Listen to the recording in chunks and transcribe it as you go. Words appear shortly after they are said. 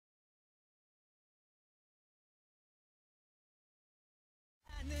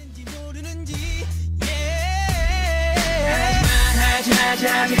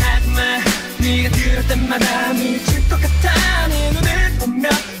하지마 네가 들을 때마다 미칠 것 같아. 네 눈을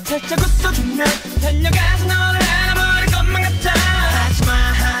보면 살짝 웃어주면 달려가서 너를 알아버릴 것만 같아.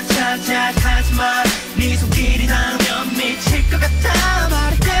 하지마 네 손길이 닿으면 미칠 것 같아.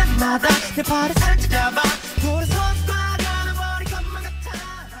 말할 때마다 내 발을 살짝 잡아 돌아서 빠져나버릴 것만 같아.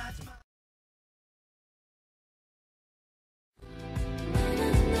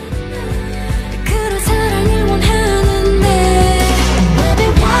 그런 사랑을 원하는데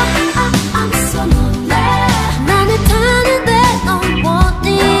I'm so lonely. 나를 타는데 넌 원해.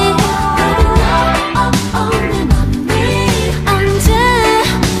 내 맘이 언제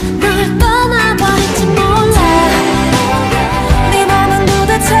널 떠나버릴지 몰라. 네 맘은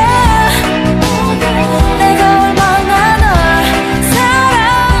도대체 내가 얼마나 널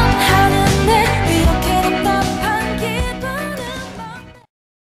사랑하는데 이렇게 답답한 기분은 뭔데.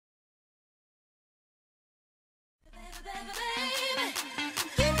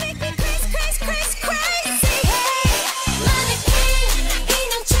 You make me crazy. 마네킹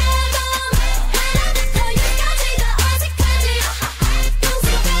인형처럼 하나부터 열까지 다 어색하지.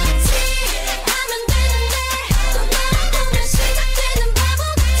 평소같이 하면 되는데 또 나를 보면 시작되는 바보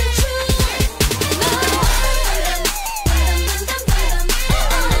같은 춤. 하얀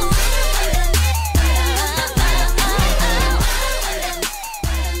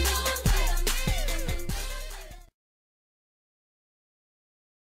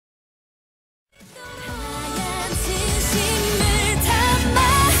진심을 담아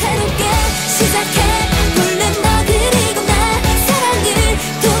새롭게 시작해. 물론 너 그리고 나 사랑을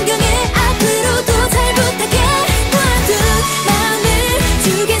동경해. 앞으로도 잘 부탁해. 너와 두 마음을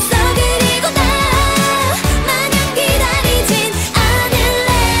주겠어. 그리고 나 마냥 기다리진 않을래.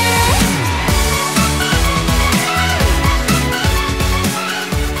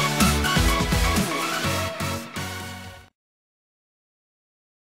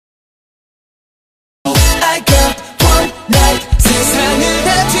 I got one night 세상을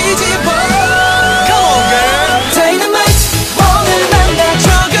다 뒤집어. Come on girl Dynamite 오늘 만나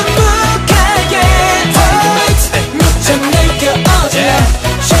조금 묵하게. Dynamite 무척 느껴오잖아.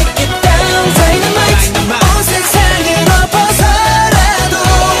 Shake it down Dynamite 온 세상을 엎어서라도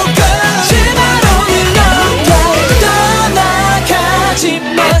girl 제발 오늘 너가 떠나가지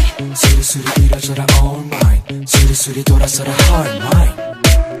마. 수리수리 이뤄져라 all mine. 수리수리 돌아서라 heart mine.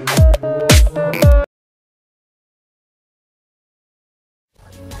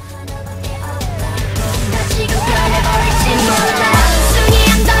 지금 변해버릴지 몰라. 원숭이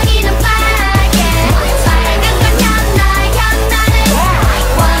엉덩이는 빨개. 빨간 건 현나는.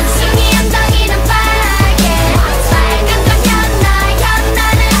 원숭이 엉덩이는 빨개. 빨간 건 현나는.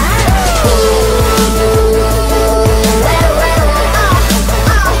 빨간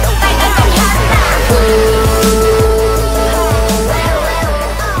건 현나.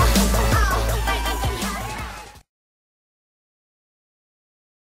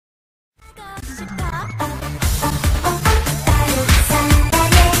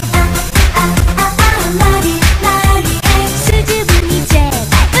 수줍음이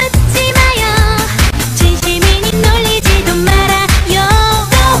제발 웃지 마요. 진심이니 놀리지도 말아요.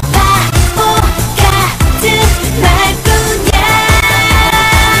 또 바보 같은 말뿐이야.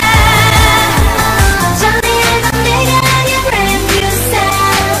 전에 알던 내가 아닌 brand new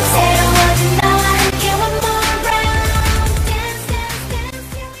sound. 새로워진 너와 함께 one more round. Dance, dance,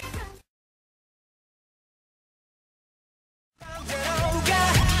 dance.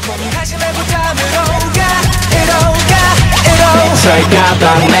 다시 내보자 이러가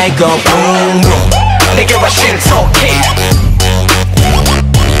설가방 내고 boom boom 내게 와 신속히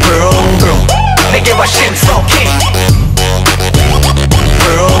boom boom 내게 와 신속히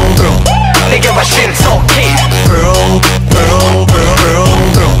boom boom 내게 와 신속히 boom boom boom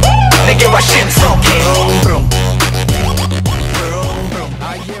boom boom 내게 와 신속히 boom boom boom boom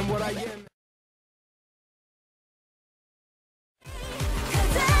I am what I am.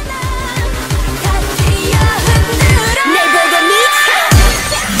 내 보고 미쳐.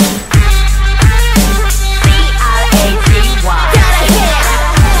 따라해.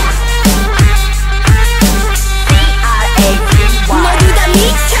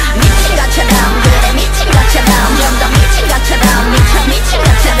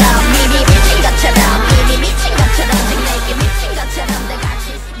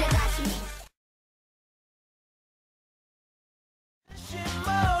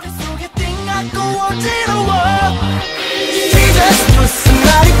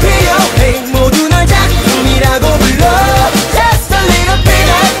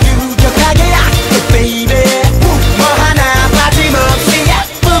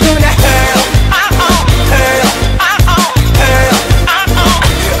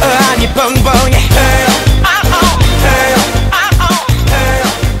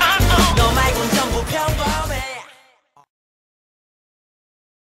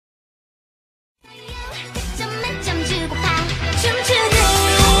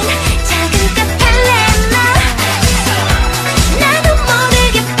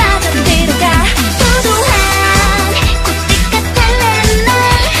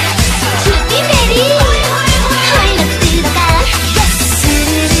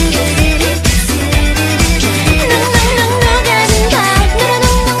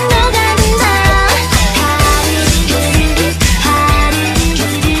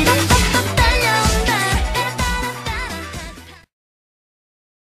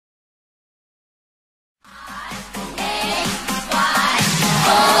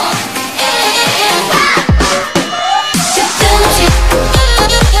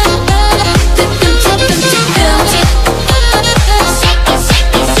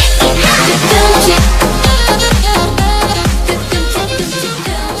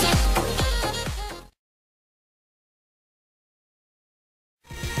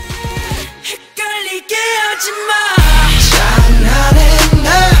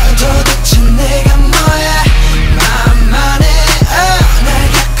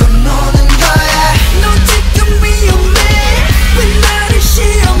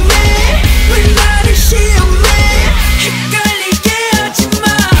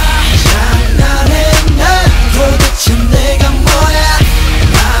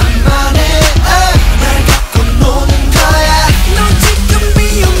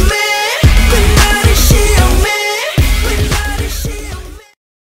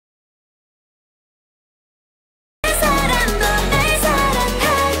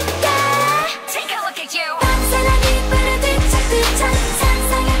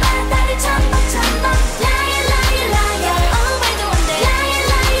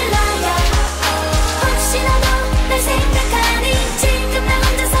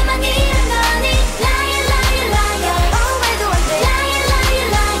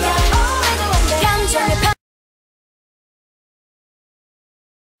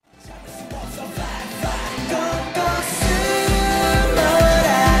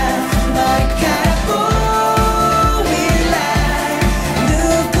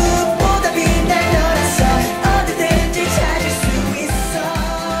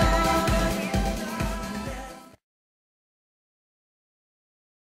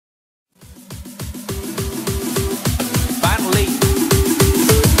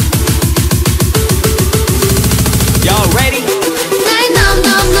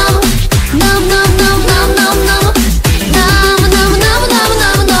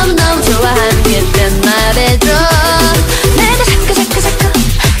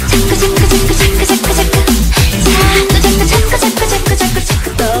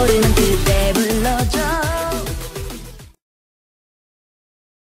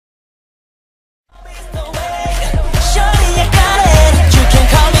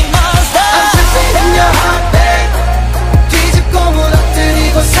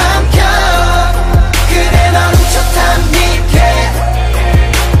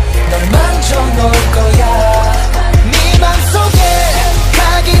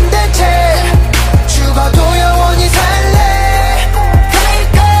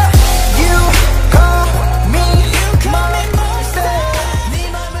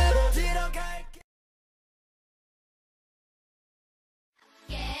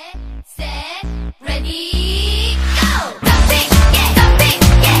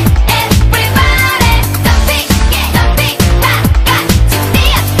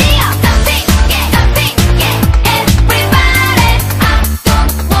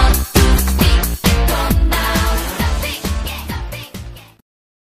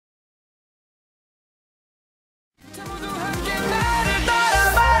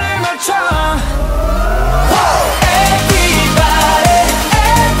 외쳐 Everybody,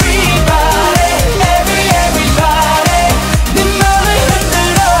 everybody, everybody 네 맘을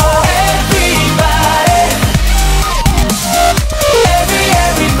흔들어 Everybody,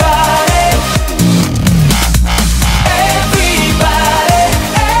 everybody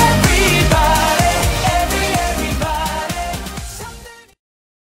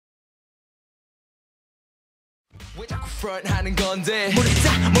왜 자꾸 프런트하는 건데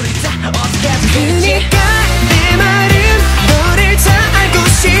모르자 어디까지 그니까 내 말은 너를 잘 알고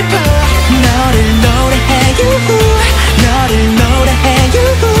싶어 너를 노래해 너를 노래해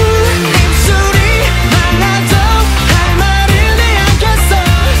입술이 말라도 할 말을 내안겠어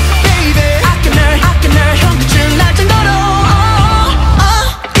Baby 아껴 널 형끝줄 날 정도로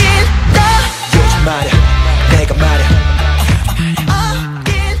어딘다 요즘 말야 내가 말야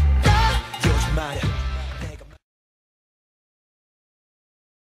요즘 말야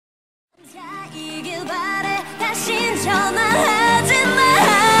내가 이길 바래 다신 전화하지 마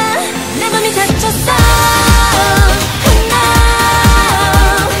내 맘이 다쳤어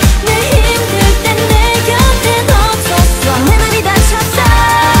늘 힘들 땐 내 곁엔 없었어 내 맘이 다쳤어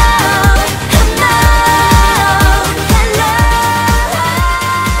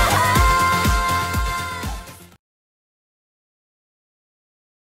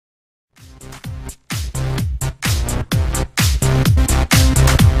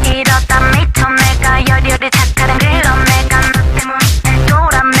이러다 미쳐 내가 열혈이 착하던 그런 내가 너 때문에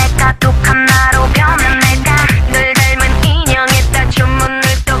돌아 내가 독한 나로 변한 내가 널 닮은 인형에다 주문을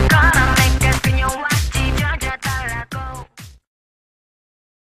또 걸어 내가 그녀와 찢어져달라고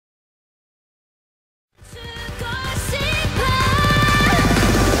주고 싶어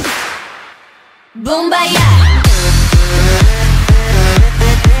봄바야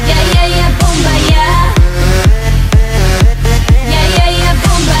야야야 봄바야 야야야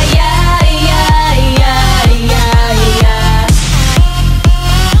봄바야 야야야야야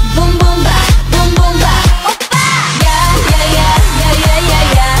봄봄바 봄봄바 오빠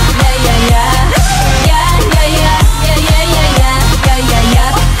야야야야야야야야야야 야야야야야야야야야야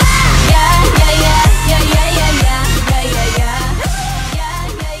야야야야야야야야야야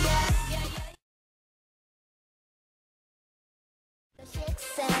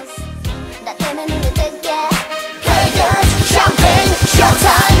나 때문에 눈을 뜨게 Crayon Champagne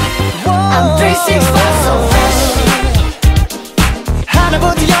Showtime I'm 365 so fresh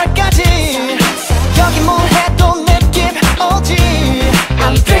하나부터 열까지 여기 뭘 해도 느낌 오지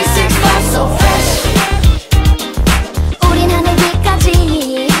I'm 365 so fresh 우린 하늘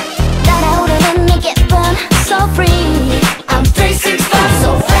위까지 날아오르는 네 기분 so free I'm 365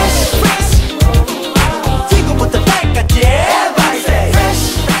 so fresh 지구부터 달까지 Everybody say fresh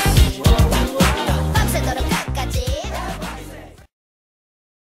밤새도록 끝까지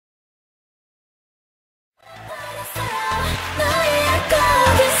너의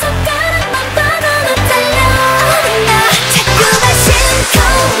거기 손가락만 봐도 달려 나 자꾸만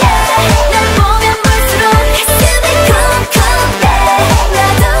심쿵해 널 보면 볼수록 가슴이 쿵쿵대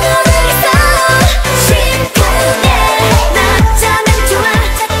나도 모르겠어 심쿵해 나 어쩌면 좋아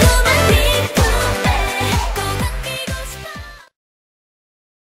자꾸만 비품해 꼭 안기고 싶어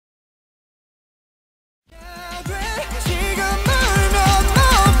지금 울면 못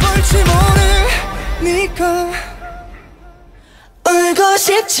볼지 모르니까 울고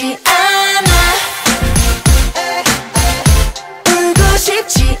싶지 않아 울고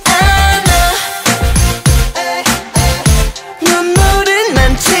싶지 않아 눈물은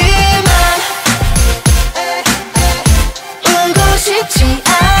많지만 울고 싶지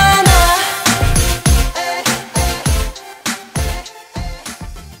않아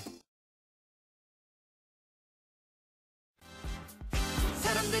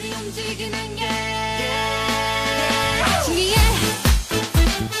사람들이 움직이는 게 신기해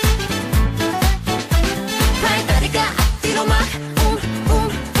발다리가 앞뒤로 막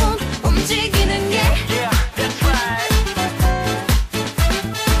움직이는 게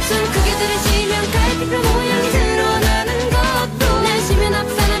숨 크게 들이쉬면 갈빛별 모양이 드러나는 것도 날씨면 앞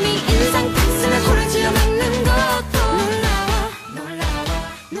사람이 인상 딱 쓰면 코를 쥐어 막는 것도 놀라워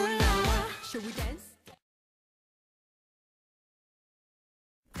Shall we dance?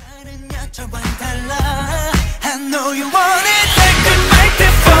 다른 여자와 달라 I know you want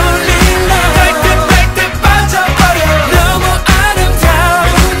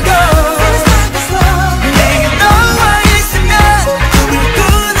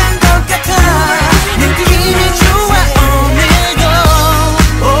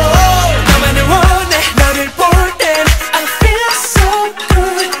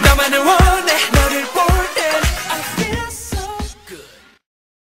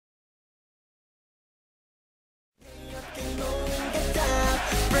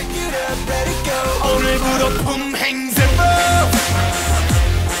let it go. 오늘부터 품행세법.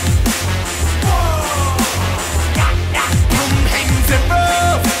 품행세법.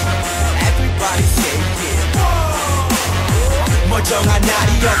 Everybody say yeah. 멀쩡한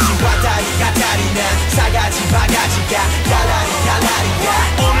날이었지 왔다리가 다리나 사가지 바가지가 갈라리 갈라리야.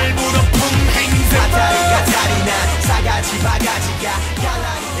 오늘부터 품행세법. 왔다리가 다리나 사가지 바가지가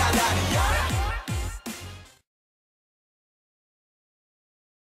갈라리 갈라리야.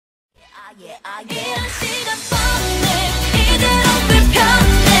 이런 시간 뻔해 이대로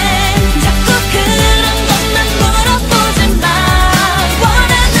불편해 자꾸 그런 것만 물어보지 마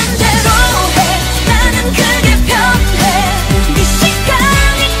원하는 대로 해 나는 그게 편해 네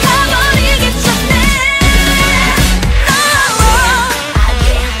시간이 가버리기 전에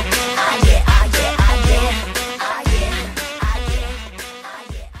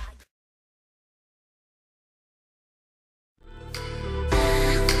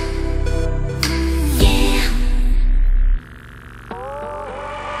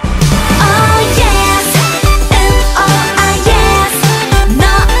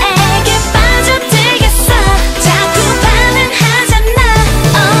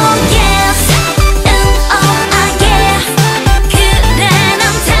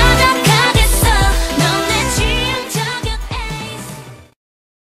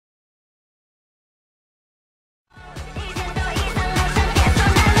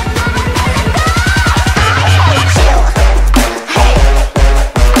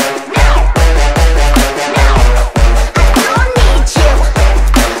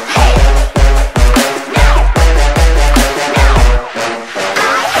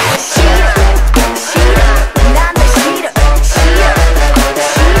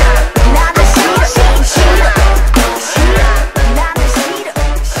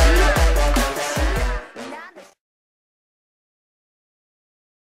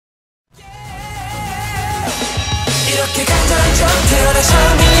이렇게 간절한 척 태어나서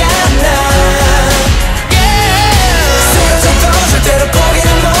미안해. 쓰러져도 절대로 포기는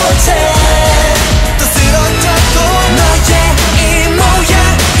못해. 또 쓰러져도 너의 이 모양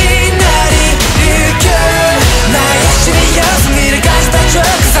이 날이 일으켜 나의 신이여 승리를 가져다 줘.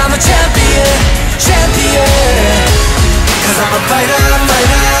 Cause I'm a champion, champion. Cause I'm a fighter,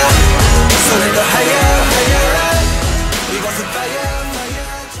 fighter. 손을 더 higher, higher. 이것은 fire, fire.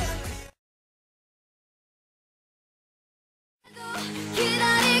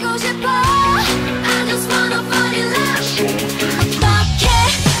 기다리고 싶어 I just wanna fall in love 어떻게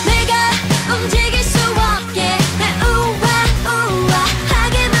내가 움직일 수 없게 날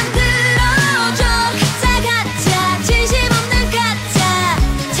우아우아하게 만들어줘 가짜 가짜 진심 없는 가짜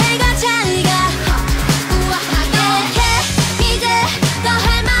잘가 잘가 우아하게 해 이제 더 할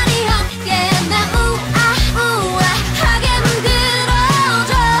말이 없게 날 우아우아하게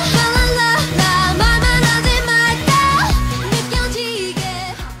만들어줘 랄랄라 말만 하지 말고 느껴지게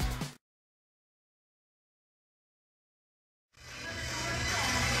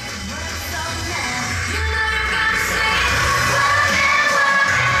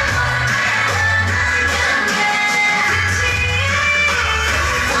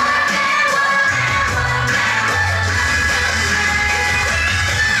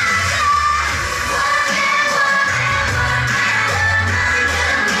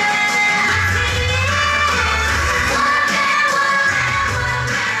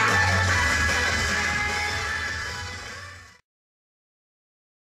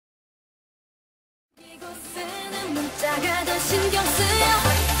이곳에는 문자가 더 신경 쓰여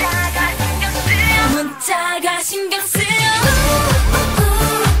문자가 신경 쓰여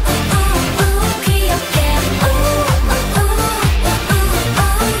귀엽게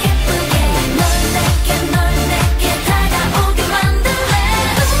예쁘게 널 내게 다가오게 만들래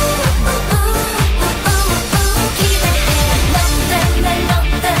기대해 너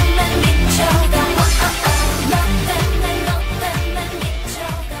때문에 미쳐가 너 때문에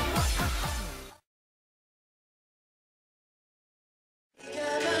미쳐가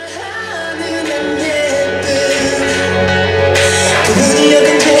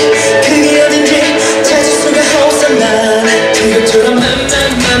그게 어딘지 찾을 수가 없어 난 그것처럼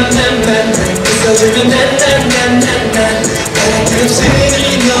만만만만만 웃어주면 난난난난난 바람이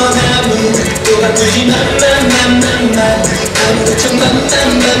없으니 넌 아무도 아프지만 만만만만 아무도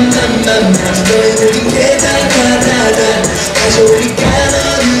천만만만만만 너의 모든 게 다 가져오니까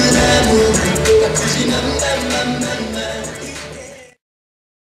너는 아무도 아프지만 만만만만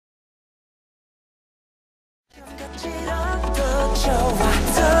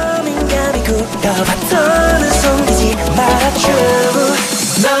좋았던 인간이 굳어봤던 숨기지 말아줘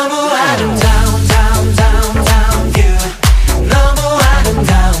너무 아름다운 down down down you 너무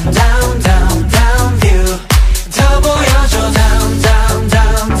아름다운 down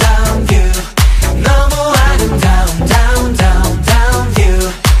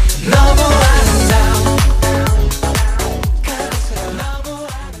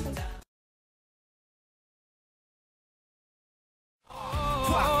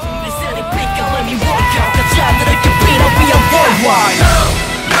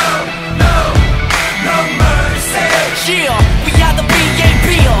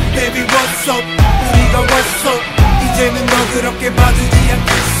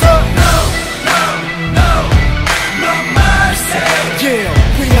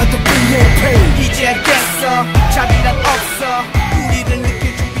잡이란